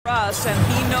us, and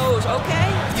he knows, okay,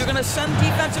 you're going to send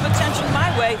defensive attention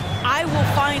my way. I will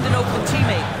find an open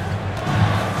teammate.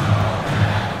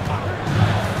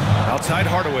 Outside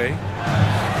Hardaway.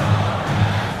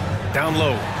 Down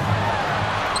low.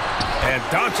 And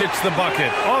Doncic the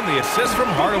bucket on the assist from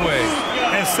Hardaway.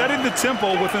 And setting the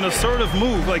tempo with an assertive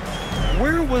move. Like,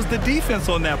 where was the defense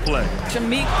on that play? To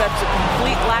me, that's a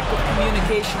complete lack of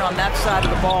communication on that side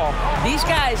of the ball. These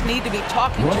guys need to be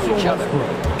talking to each other.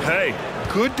 Hey,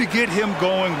 good to get him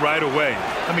going right away.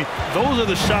 I mean, those are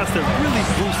the shots that really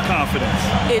boost confidence.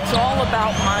 It's all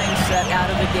about mindset out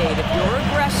of the gate. If you're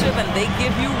aggressive and they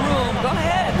give you room, go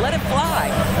ahead, let it fly.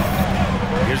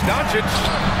 Here's Doncic.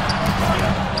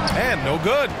 And no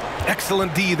good.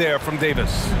 Excellent D there from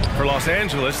Davis. For Los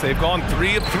Angeles, they've gone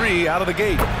 3 of 3 out of the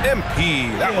gate. MP,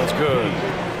 that one's good.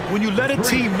 When you let a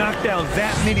team knock down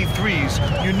that many threes,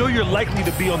 you know you're likely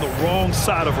to be on the wrong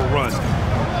side of a run.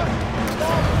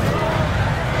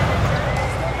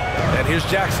 And here's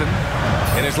Jackson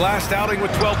in his last outing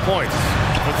with 12 points.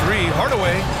 For 3,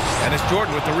 Hardaway, and it's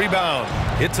Jordan with the rebound.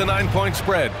 It's a 9-point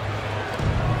spread.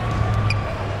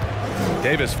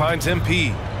 Davis finds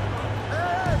MP.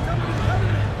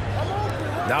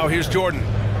 Now here's Jordan.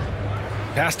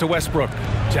 Pass to Westbrook.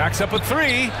 Jacks up a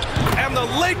 3, and the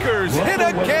Lakers hit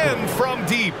again from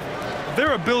deep.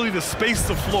 Their ability to space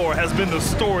the floor has been the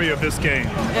story of this game.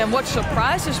 And what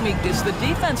surprises me is the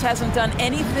defense hasn't done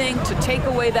anything to take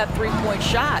away that three-point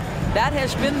shot. That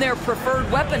has been their preferred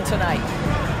weapon tonight.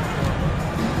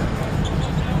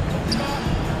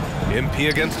 MP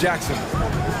against Jackson.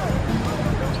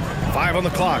 5 on the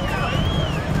clock.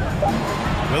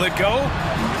 Will it go?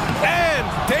 And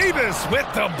Davis with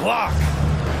the block.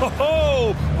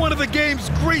 Oh, one of the game's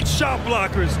great shot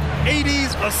blockers.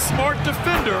 AD's a smart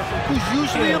defender who's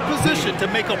usually in position to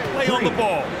make a play on the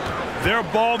ball. Their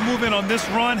ball movement on this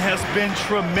run has been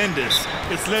tremendous.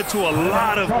 It's led to a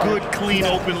lot of good, clean,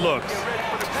 open looks.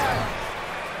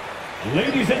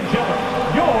 Ladies and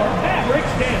gentlemen, your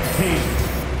Mavericks dance team.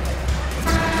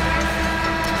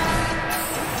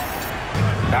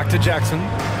 Back to Jackson.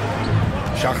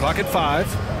 Shot clock at 5.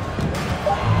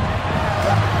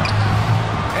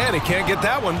 And he can't get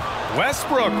that one.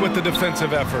 Westbrook with the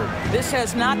defensive effort. This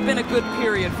has not been a good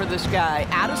period for this guy.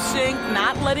 Out of sync,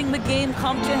 not letting the game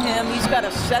come to him. He's got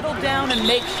to settle down and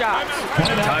make shots.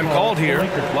 Time called here.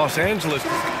 Los Angeles.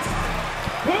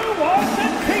 Who wants the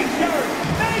t-shirt?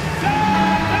 Make some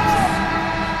noise!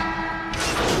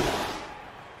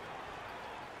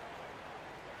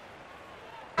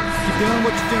 Keep doing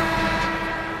what you're doing.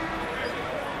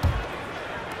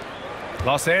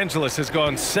 Los Angeles has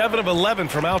gone 7 of 11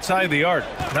 from outside the arc.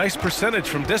 Nice percentage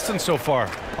from distance so far.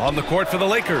 On the court for the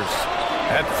Lakers.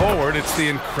 At forward, it's the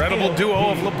incredible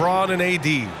duo of LeBron and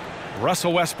AD.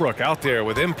 Russell Westbrook out there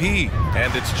with MP.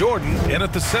 And it's Jordan in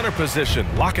at the center position,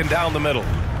 locking down the middle.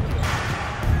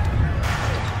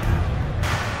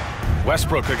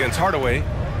 Westbrook against Hardaway.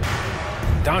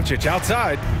 Doncic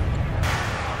outside.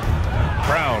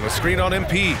 Brown, a screen on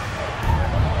MP.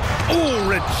 Ooh,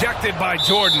 rejected by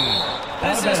Jordan.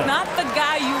 This is not the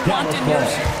guy you want in your...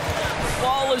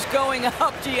 Ball is going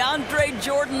up. DeAndre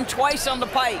Jordan twice on the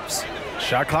pipes.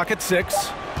 Shot clock at 6.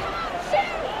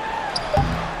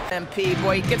 MP,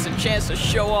 boy, he gets a chance to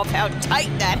show off how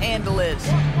tight that handle is.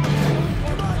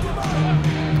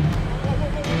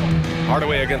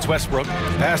 Hardaway against Westbrook.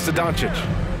 Pass to Doncic.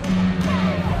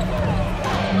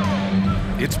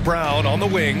 It's Brown on the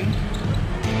wing.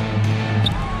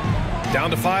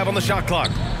 Down to 5 on the shot clock.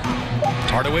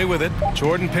 Hardaway with it.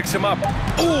 Jordan picks him up.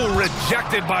 Ooh,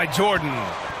 rejected by Jordan.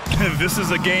 This is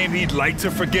a game he'd like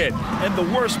to forget. And the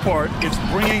worst part is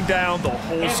bringing down the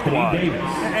whole squad.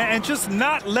 And just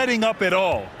not letting up at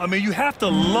all. I mean, you have to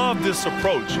love this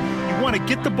approach. You want to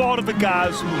get the ball to the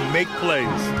guys who make plays.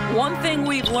 One thing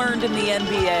we've learned in the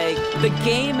NBA, the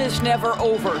game is never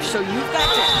over, so you've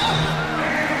got to...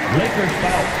 Lakers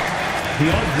foul.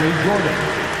 DeAndre Jordan.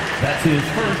 That's his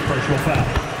first personal foul.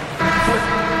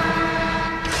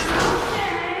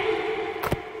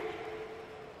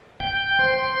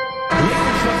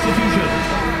 Lakers substitutions.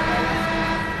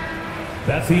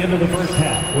 That's the end of the first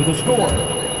half with a score.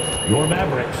 Your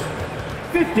Mavericks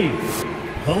 50.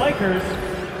 The Lakers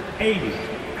 80.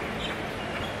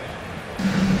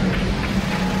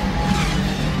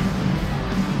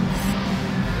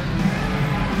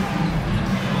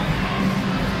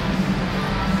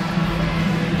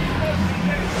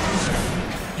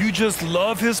 You just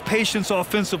love his patience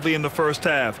offensively in the first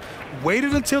half.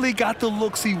 Waited until he got the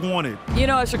looks he wanted. You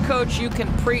know, as a coach, you can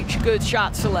preach good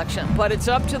shot selection, but it's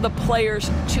up to the players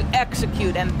to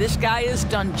execute, and this guy has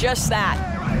done just that.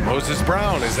 Moses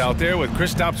Brown is out there with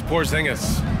Kristaps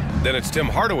Porzingis. Then it's Tim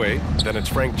Hardaway. Then it's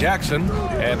Frank Jackson.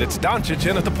 And it's Doncic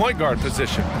in at the point guard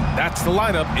position. That's the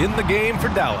lineup in the game for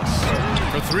Dallas.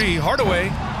 For three, Hardaway.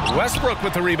 Westbrook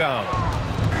with the rebound.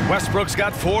 Westbrook's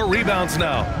got 4 rebounds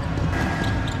now.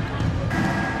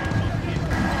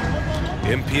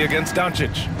 MP against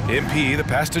Doncic. MP, the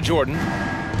pass to Jordan.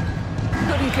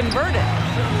 Couldn't convert it.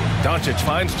 Doncic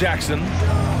finds Jackson.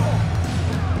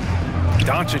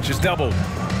 Doncic is doubled.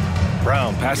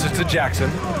 Brown passes to Jackson.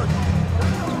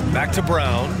 Back to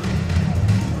Brown.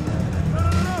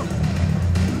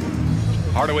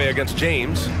 Hardaway against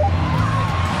James.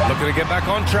 Looking to get back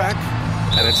on track.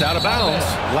 And it's out of bounds.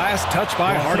 Last touch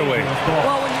by Hardaway.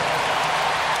 Well,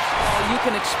 you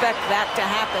can expect that to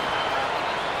happen.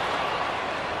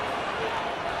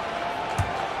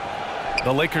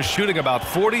 The Lakers shooting about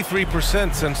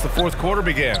 43% since the fourth quarter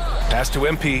began. Pass to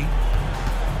MP.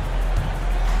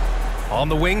 On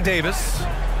the wing, Davis.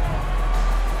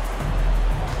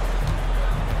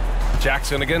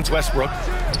 Jackson against Westbrook.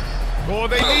 Oh,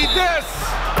 they need this.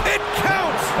 It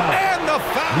counts. And the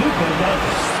foul.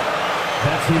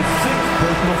 That's his 6th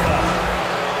personal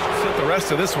foul. Sit the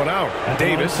rest of this one out.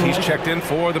 Davis, he's checked in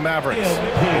for the Mavericks.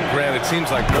 Well, Grant, it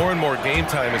seems like more and more game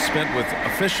time is spent with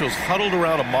officials huddled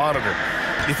around a monitor.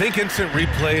 You think instant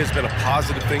replay has been a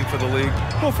positive thing for the league?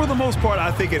 Well, for the most part,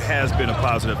 I think it has been a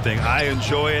positive thing. I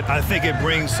enjoy it. I think it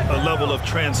brings a level of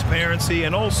transparency,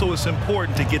 and also it's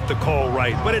important to get the call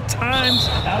right. But at times,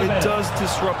 it does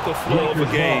disrupt the flow of a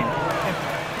game.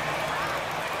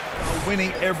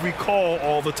 Winning every call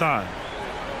all the time.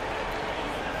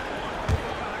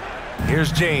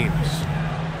 Here's James.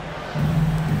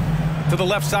 To the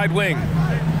left side wing.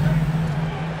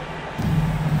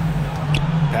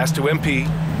 Pass to MP.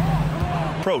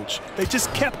 Approach. They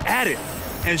just kept at it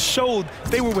and showed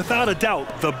they were without a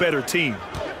doubt the better team.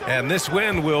 And this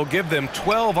win will give them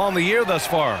 12 on the year thus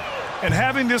far. And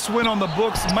having this win on the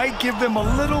books might give them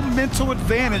a little mental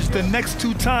advantage the next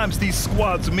 2 times these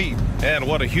squads meet. And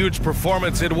what a huge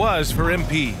performance it was for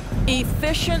MP.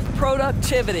 Efficient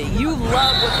productivity. You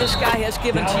love what this guy has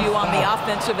given to you on the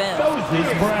offensive end.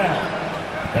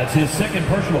 That's his 2nd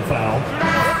personal foul.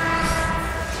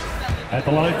 At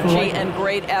the line for Gee, and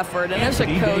great effort. And as a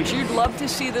coach, you'd love to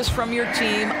see this from your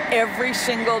team every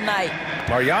single night.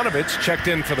 Marjanovic checked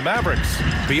in for the Mavericks.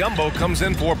 Biyombo comes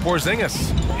in for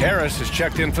Porzingis. Harris is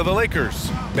checked in for the Lakers.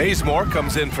 Bazemore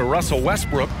comes in for Russell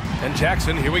Westbrook. And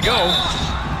Jackson, here we go.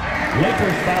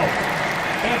 Lakers foul.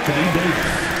 Anthony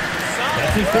Davis.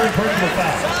 That's his 3rd personal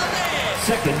foul.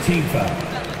 2nd team foul.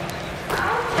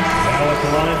 Now at the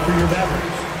line for your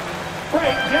Mavericks,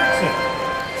 Frank Jackson.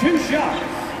 2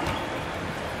 shots.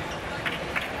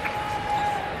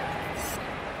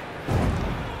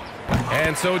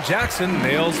 And so Jackson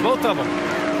nails both of them.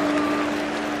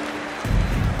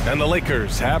 And the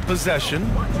Lakers have possession.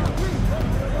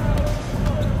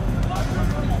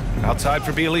 Outside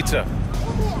for Bielitsa.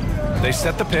 They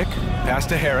set the pick. Pass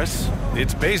to Harris.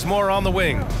 It's Bazemore on the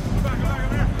wing.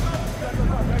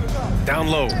 Down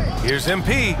low. Here's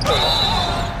MP.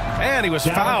 And he was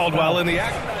fouled while in the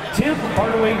act. Tim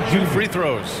Hardaway Jr. Free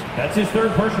throws. That's his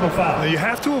 3rd personal foul. Now you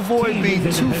have to avoid being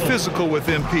too physical with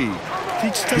MP. He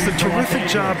just does a terrific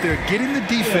job there getting the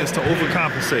defense to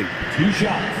overcompensate. 2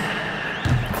 shots.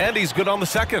 And he's good on the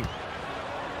 2nd.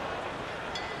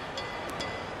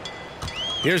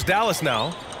 Here's Dallas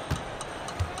now.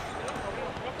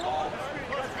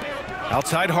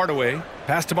 Outside Hardaway.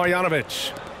 Pass to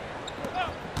Marjanovic.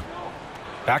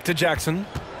 Back to Jackson.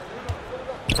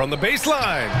 From the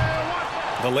baseline.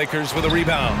 The Lakers with a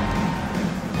rebound.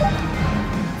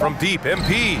 From deep,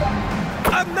 MP.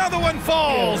 Another one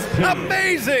falls.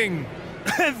 Amazing.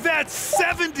 And that's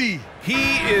 70.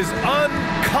 He is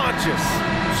unconscious.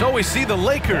 So we see the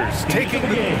Lakers taking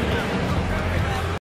the